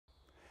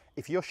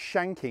If you're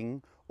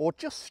shanking or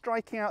just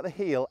striking out the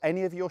heel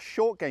any of your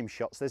short game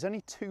shots, there's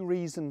only 2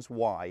 reasons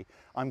why.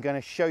 I'm going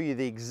to show you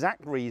the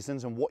exact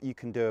reasons and what you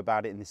can do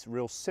about it in this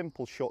real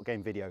simple short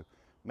game video.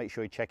 Make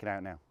sure you check it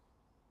out now.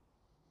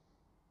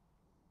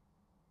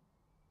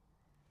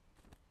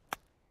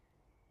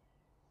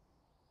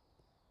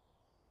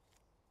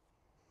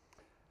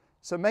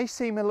 So it may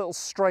seem a little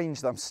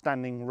strange that I'm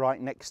standing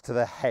right next to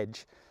the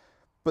hedge,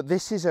 but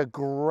this is a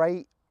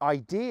great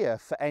idea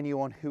for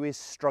anyone who is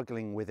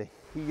struggling with a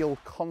heel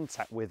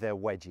contact with their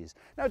wedges.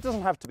 Now, it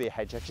doesn't have to be a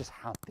hedge, I just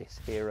have this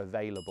here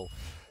available.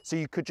 So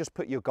you could just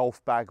put your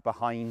golf bag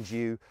behind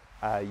you,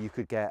 you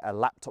could get a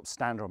laptop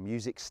stand or a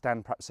music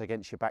stand perhaps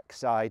against your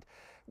backside.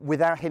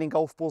 Without hitting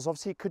golf balls,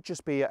 obviously it could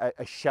just be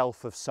a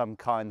shelf of some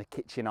kind, the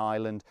kitchen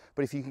island,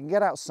 but if you can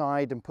get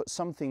outside and put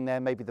something there,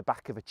 maybe the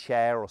back of a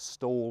chair or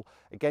stool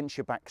against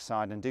your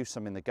backside and do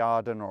some in the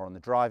garden or on the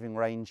driving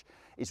range,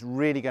 it's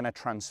really going to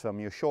transform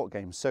your short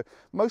game. So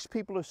most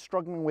people who are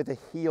struggling with a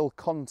heel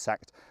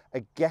contact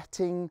are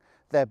getting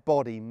their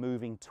body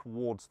moving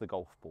towards the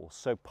golf ball.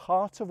 So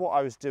part of what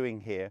I was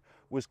doing here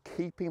was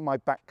keeping my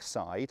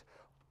backside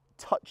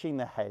touching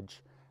the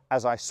hedge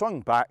as I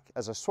swung back,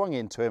 as I swung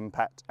into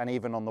impact, and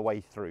even on the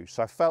way through.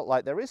 So I felt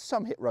like there is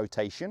some hip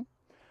rotation.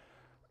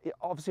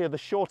 Obviously, the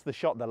shorter the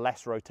shot, the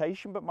less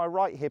rotation, but my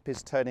right hip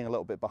is turning a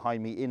little bit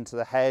behind me into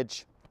the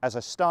hedge. As I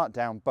start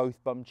down,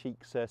 both bum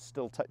cheeks are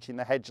still touching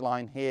the hedge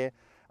line here,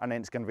 and then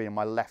it's going to be on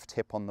my left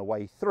hip on the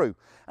way through.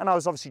 And I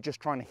was obviously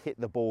just trying to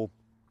hit the ball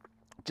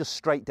just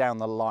straight down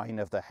the line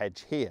of the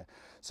hedge here.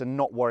 So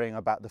not worrying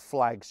about the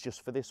flags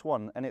just for this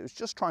one. And it was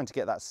just trying to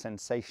get that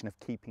sensation of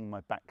keeping my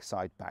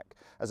backside back.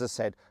 As I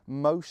said,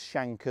 most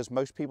shankers,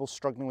 most people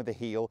struggling with the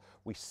heel,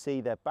 we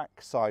see their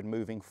backside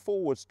moving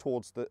forwards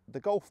towards the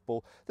golf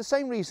ball. The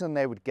same reason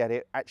they would get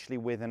it actually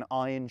with an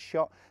iron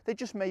shot. They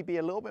just may be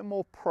a little bit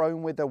more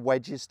prone with their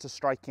wedges to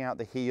striking out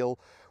the heel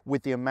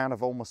with the amount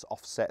of almost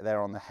offset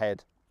there on the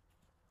head.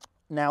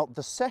 Now,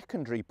 the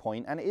secondary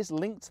point, and it is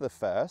linked to the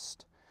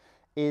first,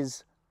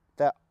 is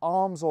their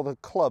arms or the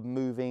club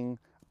moving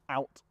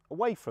out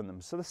away from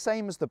them. So the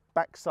same as the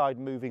backside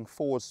moving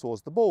forwards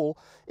towards the ball,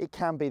 it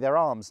can be their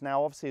arms.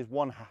 Now, obviously, as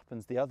one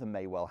happens, the other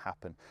may well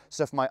happen.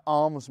 So if my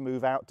arms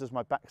move out, does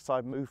my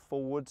backside move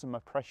forwards and my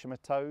pressure my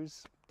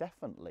toes?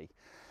 Definitely.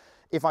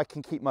 If I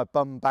can keep my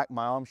bum back,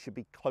 my arms should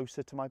be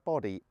closer to my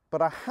body.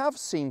 But I have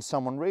seen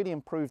someone really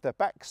improve their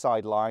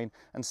backside line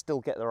and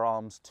still get their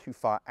arms too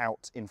far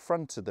out in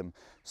front of them.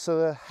 So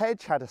the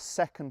hedge had a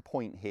second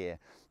point here.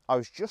 I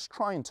was just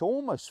trying to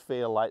almost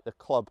feel like the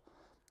club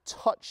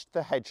touched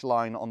the hedge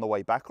line on the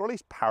way back, or at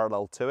least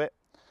parallel to it,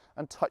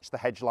 and touched the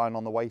hedge line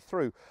on the way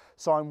through.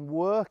 So I'm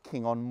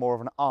working on more of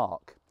an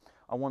arc.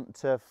 I want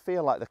to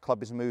feel like the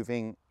club is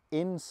moving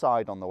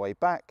inside on the way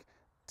back,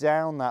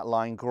 down that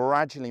line,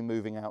 gradually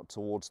moving out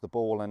towards the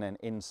ball, and then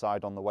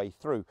inside on the way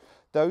through.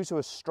 Those who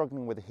are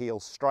struggling with a heel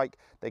strike,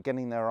 they're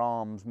getting their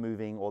arms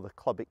moving or the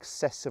club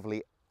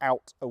excessively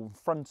out in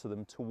front of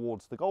them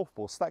towards the golf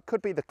ball. So that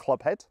could be the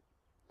club head,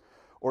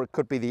 or it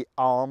could be the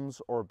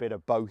arms, or a bit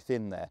of both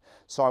in there.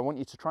 So I want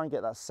you to try and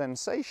get that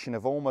sensation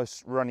of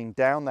almost running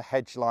down the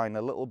hedge line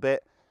a little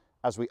bit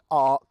as we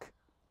arc,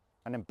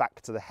 and then back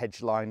to the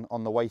hedge line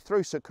on the way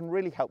through. So it can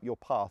really help your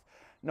path.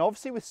 Now,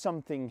 obviously with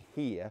something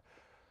here,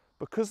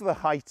 because of the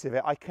height of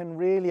it, I can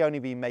really only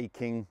be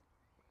making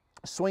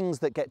swings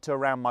that get to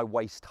around my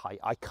waist height.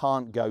 I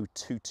can't go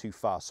too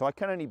far. So I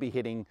can only be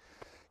hitting,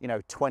 you know,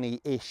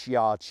 20-ish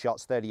yard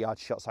shots, 30-yard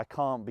shots. I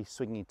can't be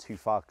swinging too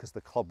far because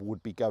the club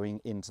would be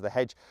going into the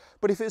hedge.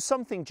 But if it's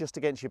something just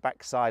against your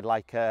backside,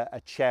 like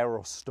a chair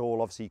or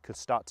stall, obviously you could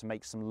start to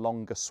make some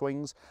longer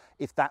swings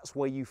if that's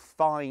where you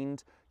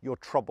find your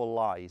trouble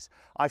lies.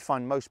 I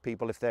find most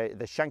people, if they're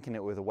shanking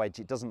it with a wedge,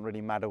 it doesn't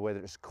really matter whether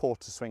it's a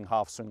quarter swing,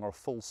 half swing, or a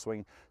full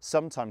swing.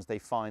 Sometimes they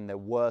find they're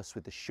worse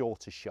with the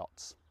shorter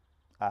shots.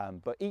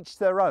 But each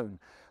their own.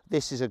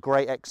 This is a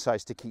great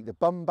exercise to keep the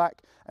bum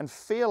back and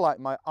feel like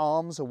my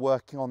arms are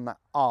working on that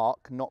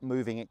arc, not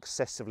moving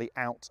excessively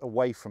out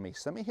away from me.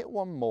 So let me hit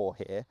one more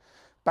here.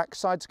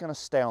 Backside's going to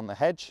stay on the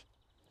hedge.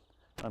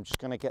 I'm just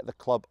going to get the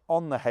club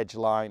on the hedge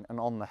line and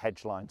on the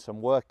hedge line. So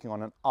I'm working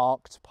on an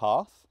arced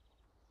path.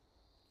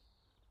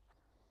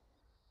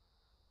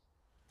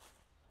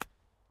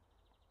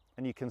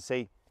 And you can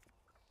see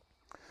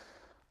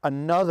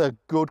another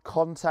good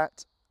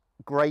contact,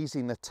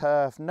 grazing the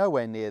turf,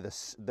 nowhere near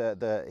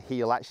the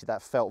heel. Actually,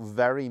 that felt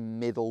very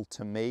middle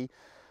to me.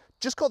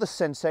 Just got the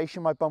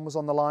sensation my bum was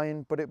on the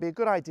line, but it'd be a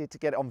good idea to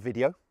get it on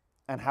video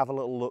and have a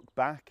little look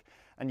back.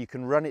 And you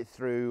can run it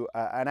through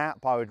an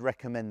app. I would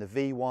recommend the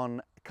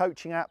V1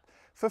 coaching app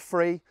for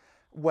free,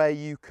 where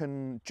you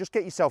can just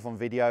get yourself on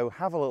video,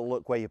 have a little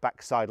look where your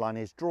backside line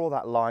is, draw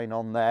that line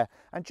on there,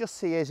 and just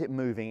see, is it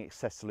moving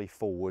excessively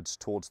forwards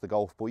towards the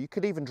golf ball. You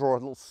could even draw a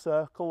little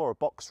circle or a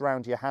box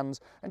around your hands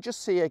and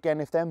just see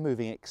again if they're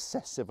moving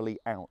excessively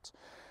out.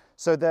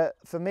 So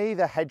for me,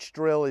 the hedge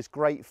drill is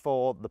great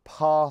for the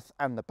path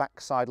and the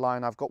backside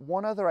line. I've got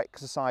one other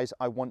exercise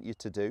I want you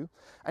to do,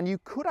 and you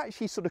could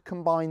actually sort of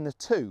combine the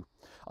two.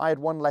 I had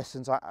one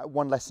lesson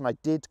I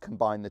did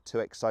combine the two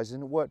exercises,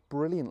 and it worked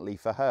brilliantly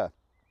for her.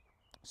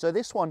 So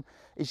this one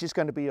is just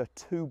going to be a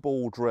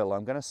 2-ball drill.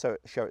 I'm going to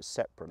show it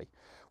separately.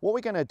 What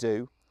we're going to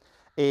do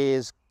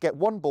is get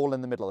one ball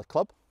in the middle of the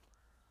club,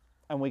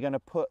 and we're going to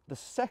put the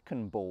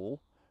second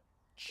ball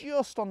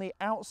just on the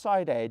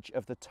outside edge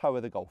of the toe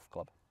of the golf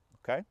club.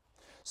 Okay,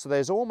 so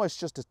there's almost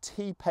just a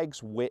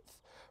T-peg's width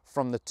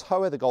from the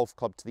toe of the golf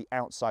club to the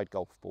outside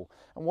golf ball.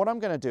 And what I'm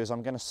going to do is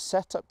I'm going to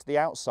set up to the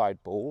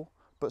outside ball,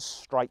 but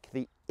strike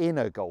the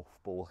inner golf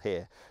ball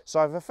here. So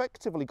I've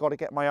effectively got to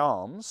get my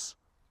arms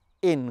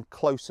in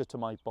closer to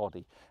my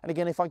body. And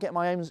again, if I get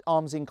my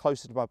arms in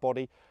closer to my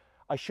body,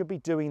 I should be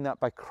doing that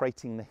by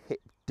creating the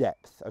hip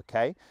depth,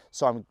 okay?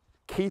 So I'm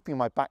keeping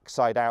my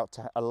backside out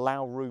to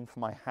allow room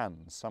for my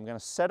hands. So I'm going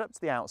to set up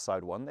to the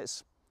outside one.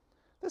 Let's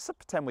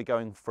pretend we're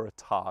going for a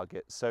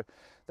target. So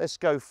let's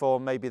go for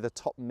maybe the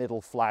top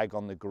middle flag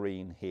on the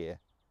green here.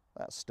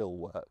 That still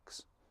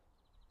works.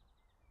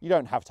 You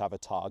don't have to have a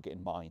target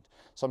in mind.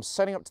 So I'm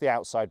setting up to the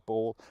outside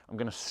ball. I'm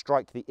going to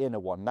strike the inner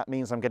one. That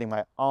means I'm getting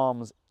my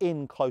arms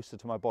in closer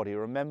to my body.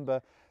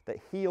 Remember that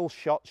heel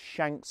shots,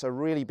 shanks, are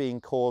really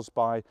being caused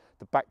by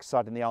the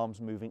backside and the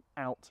arms moving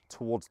out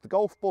towards the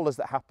golf ball. As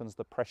that happens,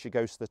 the pressure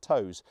goes to the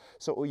toes.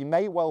 So what you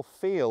may well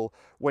feel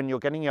when you're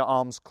getting your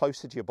arms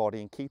closer to your body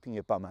and keeping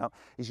your bum out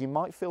is you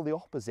might feel the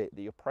opposite,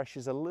 that your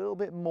pressure's a little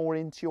bit more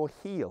into your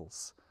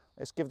heels.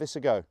 Let's give this a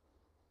go.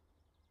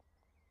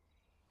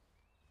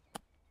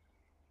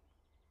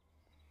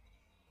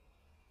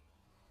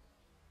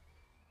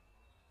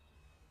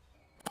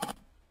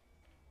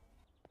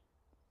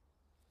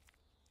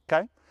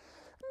 Okay.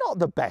 Not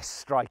the best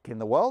strike in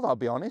the world, I'll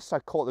be honest. I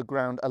caught the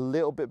ground a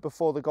little bit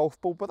before the golf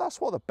ball, but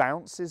that's what the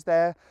bounce is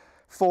there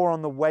for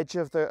on the wedge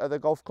of the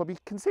golf club. You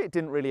can see it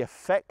didn't really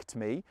affect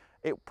me.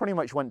 It pretty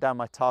much went down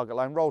my target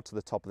line, rolled to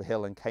the top of the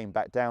hill and came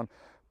back down.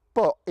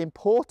 But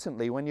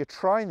importantly, when you're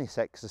trying this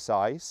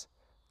exercise,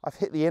 I've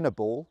hit the inner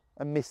ball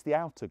and missed the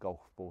outer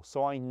golf ball.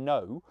 So I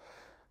know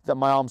that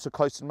my arms are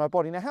closer to my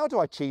body. Now, how do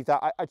I achieve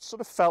that? I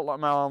sort of felt like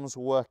my arms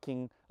were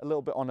working a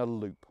little bit on a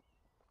loop.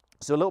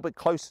 So a little bit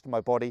closer to my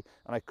body,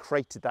 and I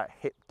created that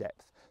hip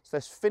depth. So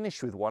let's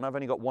finish with one. I've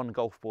only got one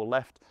golf ball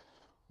left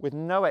with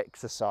no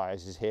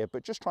exercises here,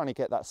 but just trying to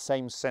get that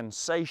same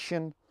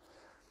sensation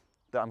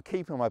that I'm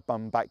keeping my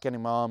bum back,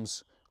 getting my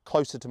arms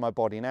closer to my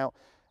body. Now,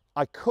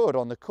 I could,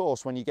 on the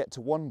course, when you get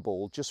to one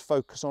ball, just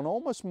focus on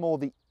almost more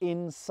the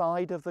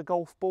inside of the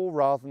golf ball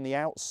rather than the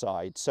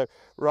outside. So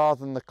rather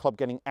than the club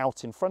getting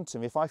out in front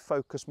of me, if I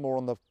focus more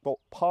on the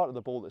part of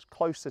the ball that's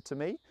closer to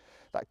me,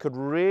 that could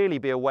really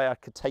be a way I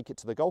could take it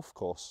to the golf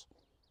course.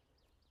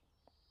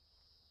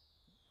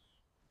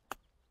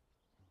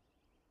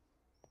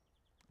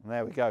 And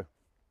there we go.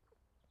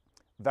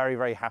 Very,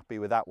 very happy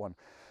with that one.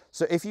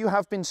 So if you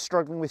have been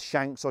struggling with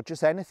shanks or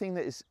just anything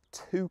that is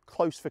too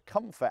close for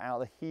comfort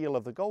out of the heel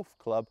of the golf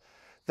club,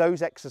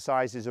 those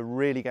exercises are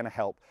really going to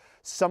help.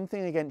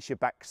 Something against your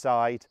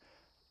backside.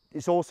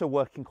 It's also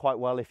working quite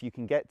well if you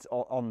can get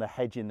on the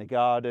hedge in the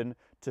garden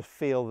to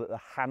feel that the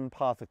hand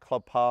path, the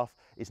club path,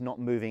 is not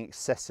moving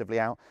excessively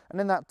out. And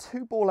then that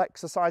 2-ball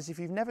exercise, if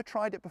you've never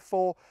tried it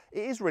before,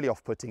 it is really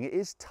off-putting. It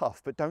is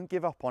tough, but don't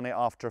give up on it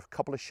after a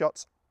couple of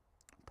shots.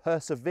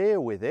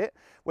 Persevere with it,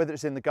 whether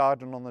it's in the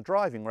garden or on the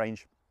driving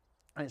range.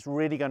 And it's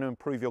really going to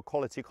improve your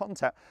quality of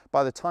contact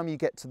by the time you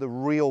get to the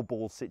real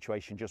ball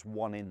situation, just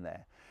one in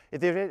there.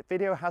 If the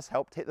video has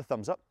helped, hit the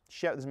thumbs up,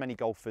 share it with as many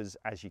golfers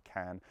as you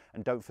can,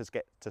 and don't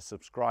forget to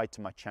subscribe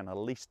to my channel,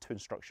 at least 2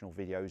 instructional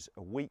videos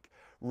a week.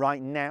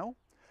 Right now,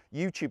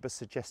 YouTube is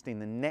suggesting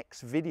the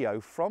next video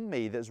from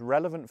me that's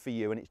relevant for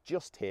you, and it's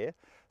just here.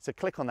 So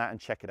click on that and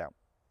check it out.